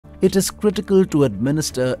It is critical to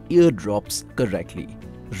administer eardrops correctly,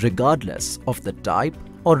 regardless of the type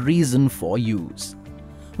or reason for use.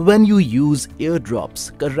 When you use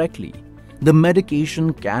eardrops correctly, the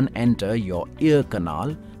medication can enter your ear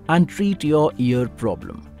canal and treat your ear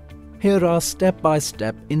problem. Here are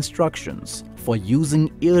step-by-step instructions for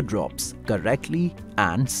using eardrops correctly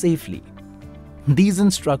and safely. These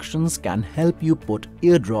instructions can help you put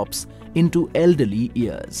eardrops into elderly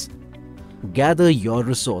ears. Gather your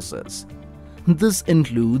resources. This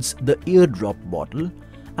includes the eardrop bottle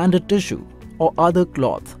and a tissue or other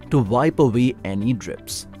cloth to wipe away any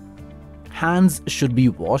drips. Hands should be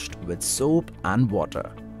washed with soap and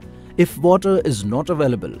water. If water is not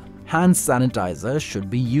available, hand sanitizer should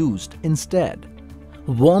be used instead.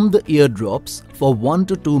 Warm the eardrops for 1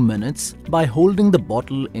 to 2 minutes by holding the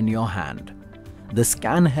bottle in your hand. This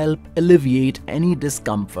can help alleviate any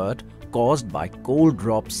discomfort caused by cold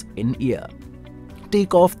drops in ear.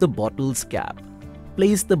 Take off the bottle's cap.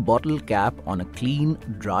 Place the bottle cap on a clean,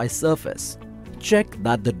 dry surface. Check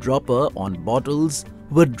that the dropper on bottles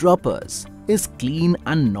with droppers is clean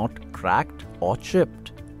and not cracked or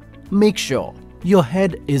chipped. Make sure your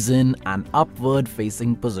head is in an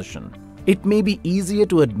upward-facing position. It may be easier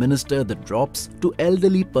to administer the drops to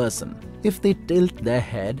elderly person if they tilt their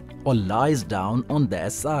head or lies down on their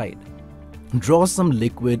side. Draw some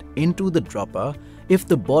liquid into the dropper if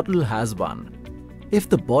the bottle has one. If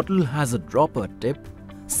the bottle has a dropper tip,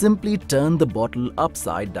 simply turn the bottle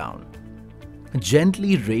upside down.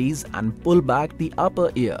 Gently raise and pull back the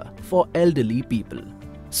upper ear for elderly people.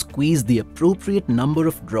 Squeeze the appropriate number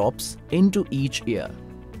of drops into each ear.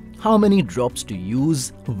 How many drops to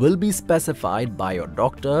use will be specified by your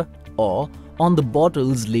doctor or on the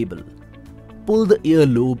bottle's label. Pull the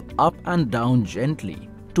earlobe up and down gently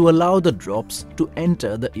to allow the drops to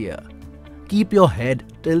enter the ear. Keep your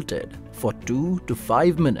head tilted for 2 to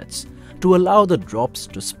 5 minutes to allow the drops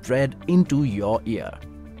to spread into your ear.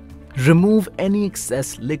 Remove any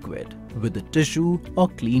excess liquid with a tissue or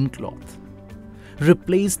clean cloth.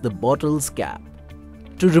 Replace the bottle's cap.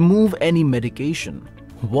 To remove any medication,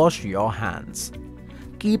 wash your hands.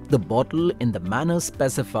 Keep the bottle in the manner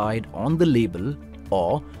specified on the label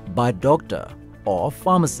or by doctor or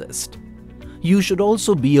pharmacist. You should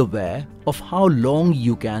also be aware of how long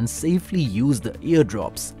you can safely use the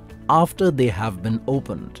eardrops after they have been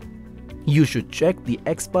opened. You should check the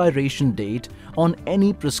expiration date on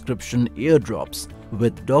any prescription eardrops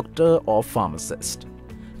with doctor or pharmacist.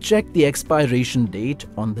 Check the expiration date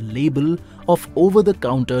on the label of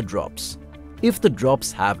over-the-counter drops. If the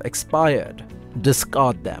drops have expired,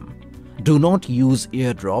 discard them. Do not use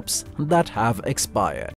eardrops that have expired.